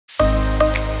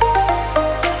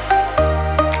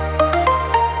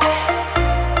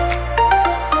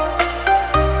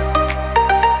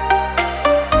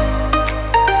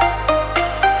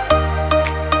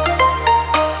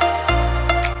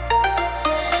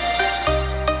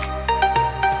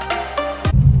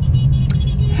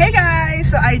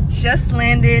just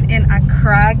landed in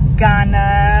Accra,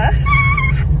 Ghana.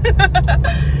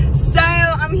 So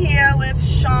I'm here with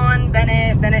Sean,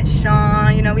 Bennett,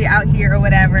 Sean, you know, we out here or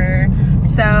whatever.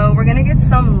 So we're gonna get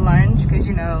some lunch because,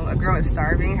 you know, a girl is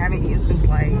starving. Haven't eaten since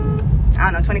like,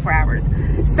 I don't know, 24 hours.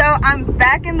 So I'm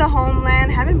back in the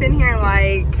homeland. Haven't been here in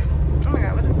like, oh my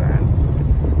God, what is that?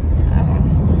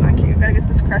 Oh, it's not cute. Gotta get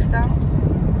this crest out.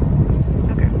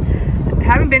 Okay.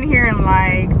 Haven't been here in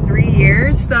like 3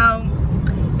 years. So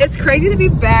it's crazy to be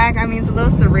back. I mean, it's a little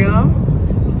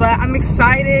surreal, but I'm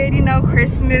excited, you know,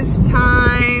 Christmas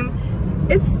time.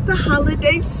 It's the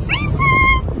holiday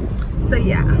season. So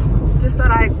yeah, just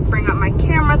thought I'd bring out my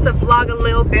camera to vlog a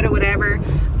little bit or whatever.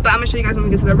 But I'm gonna show you guys when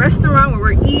we get to the restaurant where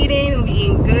we're eating. We'll be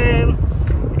eating good.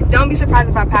 Don't be surprised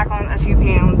if I pack on a few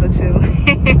pounds or two.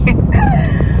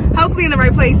 Hopefully in the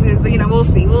right places, but you know, we'll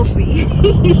see, we'll see.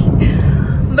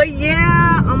 But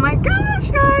yeah, oh my gosh,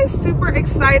 guys, super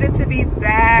excited to be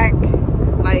back.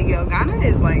 Like, yo, Ghana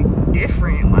is like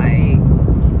different. Like,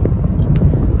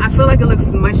 I feel like it looks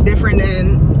much different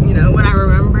than, you know, what I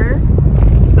remember.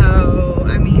 So,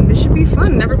 I mean, this should be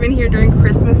fun. Never been here during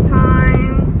Christmas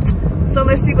time. So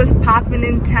let's see what's popping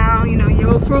in town, you know,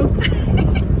 yo crew.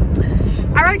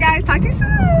 All right, guys, talk to you soon.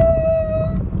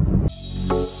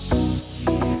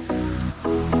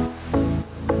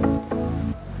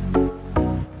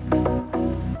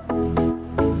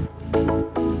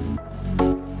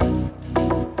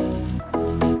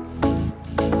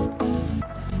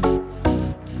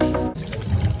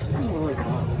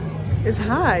 It's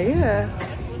high, yeah.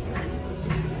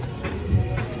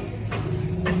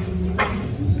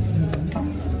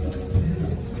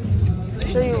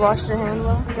 Sure you washed your hands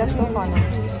well? That's so funny.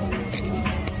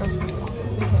 So funny.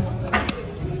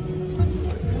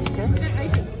 Okay.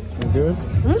 You good?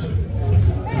 Hmm?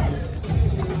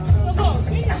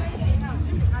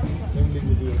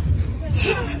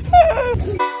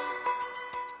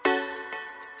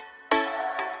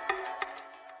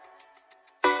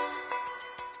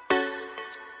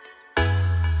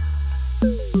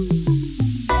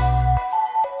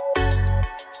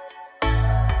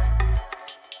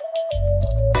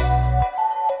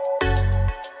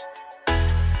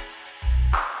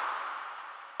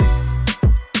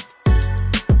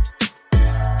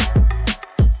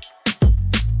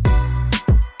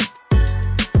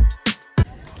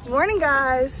 Morning,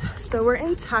 guys. So we're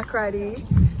in Takoradi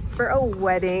for a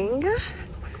wedding.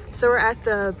 So we're at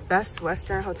the Best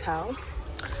Western Hotel.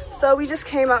 So we just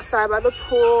came outside by the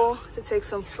pool to take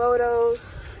some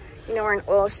photos. You know, we're in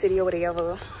Oil City or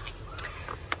whatever.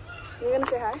 You gonna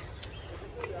say hi?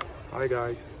 Hi,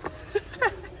 guys.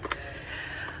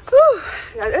 Whew,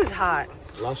 guys, it's hot.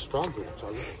 Last stronger,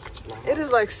 It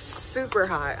is like super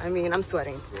hot. I mean, I'm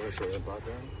sweating.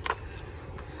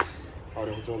 How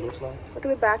the hotel looks like? Look at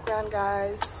the background,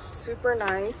 guys. Super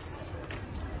nice.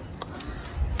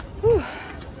 Whew.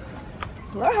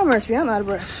 Lord have mercy, I'm out of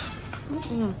breath.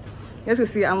 You guys can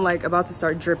see I'm like about to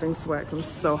start dripping sweat 'cause I'm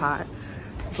so hot.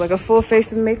 It's like a full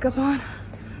face of makeup on.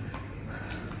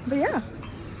 But yeah.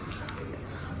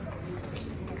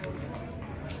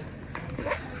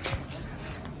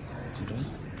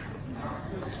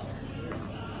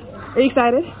 Are you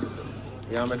excited?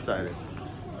 Yeah, I'm excited.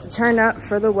 To turn up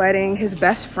for the wedding. His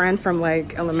best friend from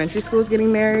like elementary school is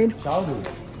getting married. Childhood.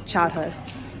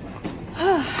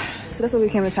 So that's what we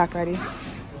came to Takoradi.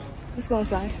 Let's go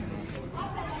inside.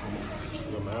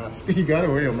 Your mask. You gotta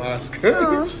wear your mask.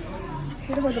 Oh,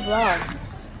 here to hold the vlog.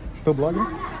 Still vlogging?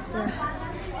 Yeah.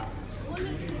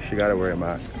 She gotta wear a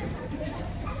mask.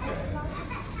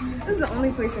 This is the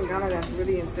only place in Ghana that's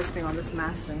really insisting on this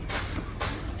mask thing.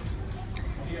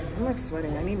 I'm like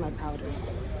sweating. I need my powder.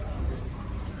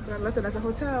 But I left it at the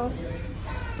hotel.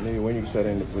 And then when you sit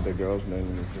in with the girls, then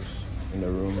you're just in the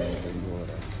room and you do all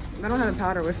that. I don't have the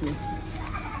powder with me.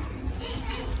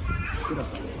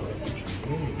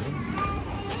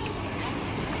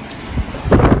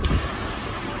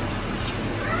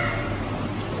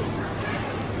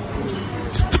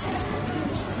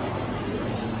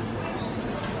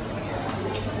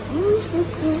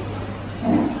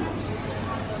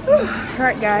 All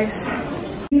right, guys.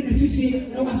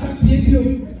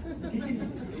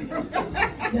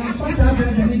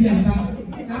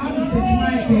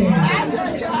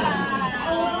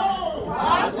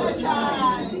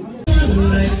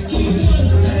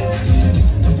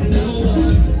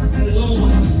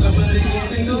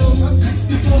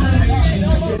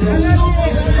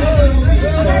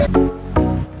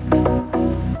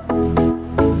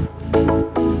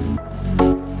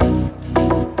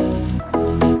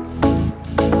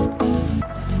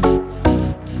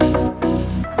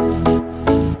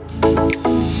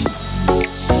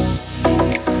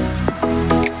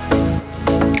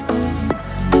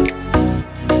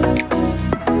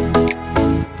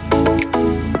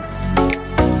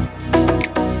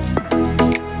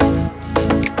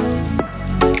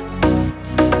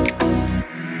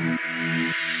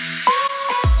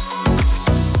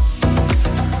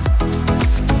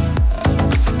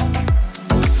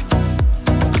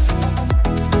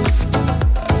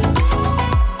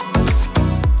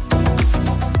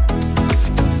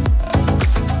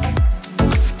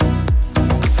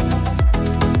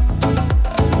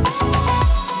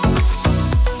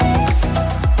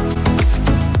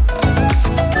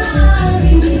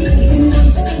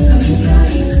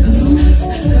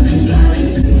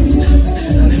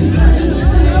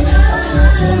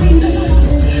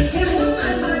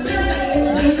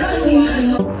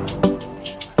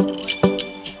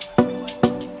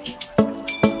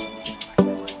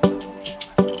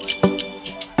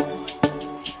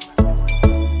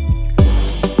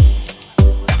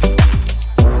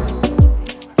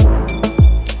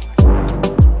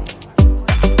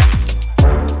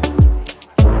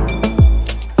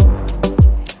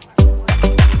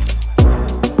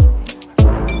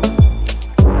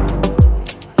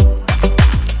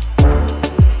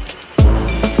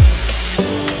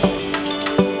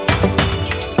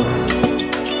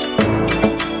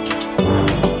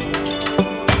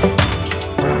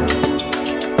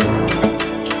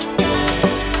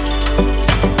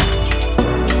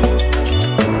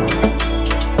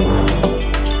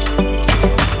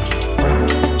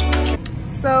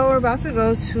 to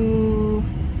go to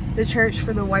the church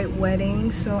for the white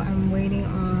wedding, so I'm waiting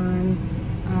on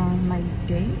my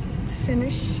date to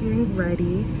finish getting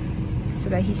ready so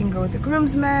that he can go with the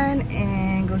groomsmen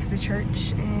and go to the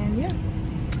church. And yeah,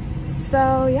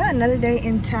 so yeah, another day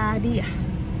in Tadia.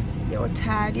 Yo,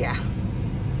 Tadia.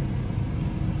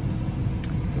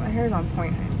 So my hair's on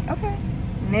point, honey. Okay,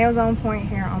 nails on point,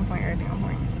 hair on point, everything on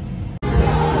point.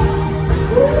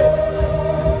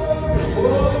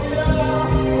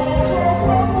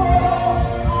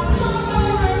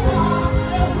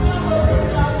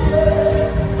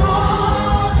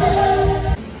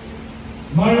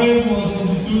 Marriage was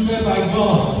instituted by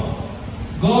God.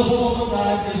 God saw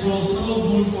that it was not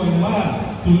good for a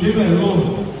man to live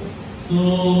alone.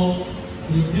 So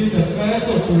he did the first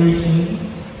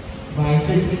operation by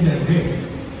taking the rib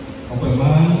of a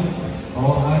man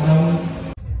or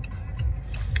Adam.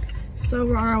 So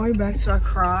we're on our way back to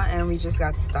Accra and we just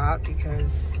got stopped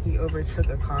because he overtook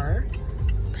a car.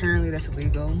 Apparently that's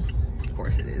illegal. Of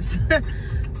course it is.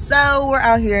 So we're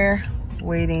out here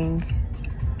waiting.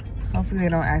 Hopefully they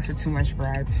don't ask for too much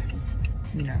bribe,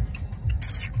 you know.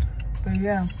 But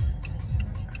yeah,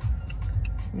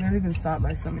 we've been stopped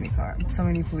by so many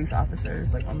police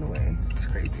officers like on the way. It's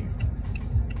crazy.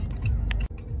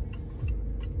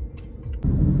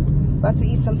 About to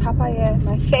eat some papaya,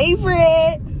 my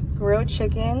favorite. Grilled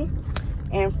chicken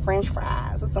and french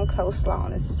fries with some coleslaw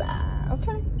on the side.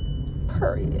 Okay,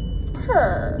 period.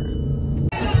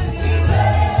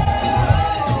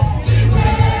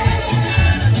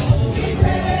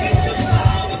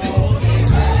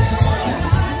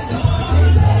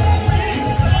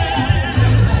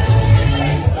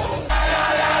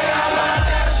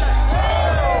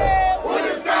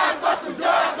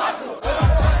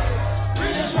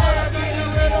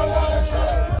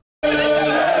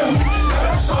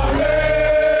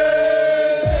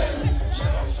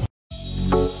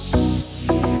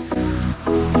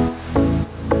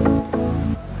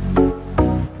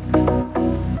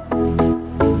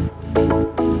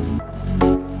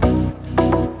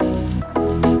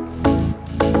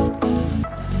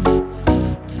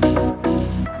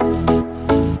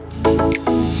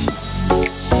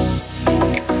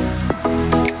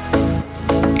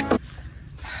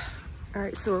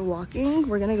 So we're walking.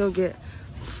 We're gonna go get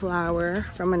flour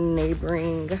from a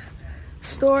neighboring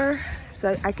store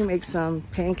so I can make some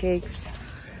pancakes,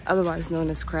 otherwise known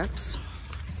as crepes.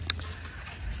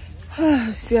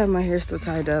 Still have my hair still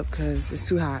tied up because it's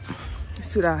too hot.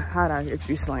 It's too hot out here to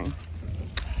be slaying.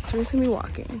 So we're just gonna be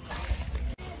walking.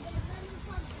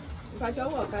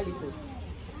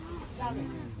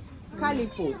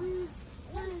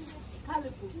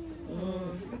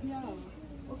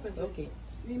 Okay.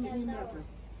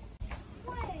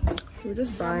 So we're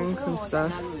just buying some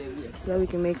stuff so that we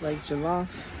can make like jollof,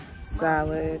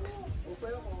 salad,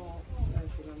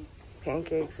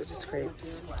 pancakes, or just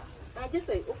crepes.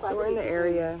 So we're in the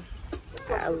area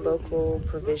at a local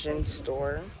provision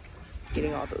store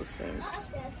getting all those things.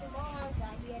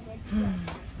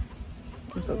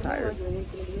 I'm so tired.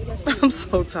 I'm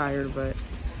so tired, but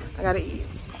I gotta eat.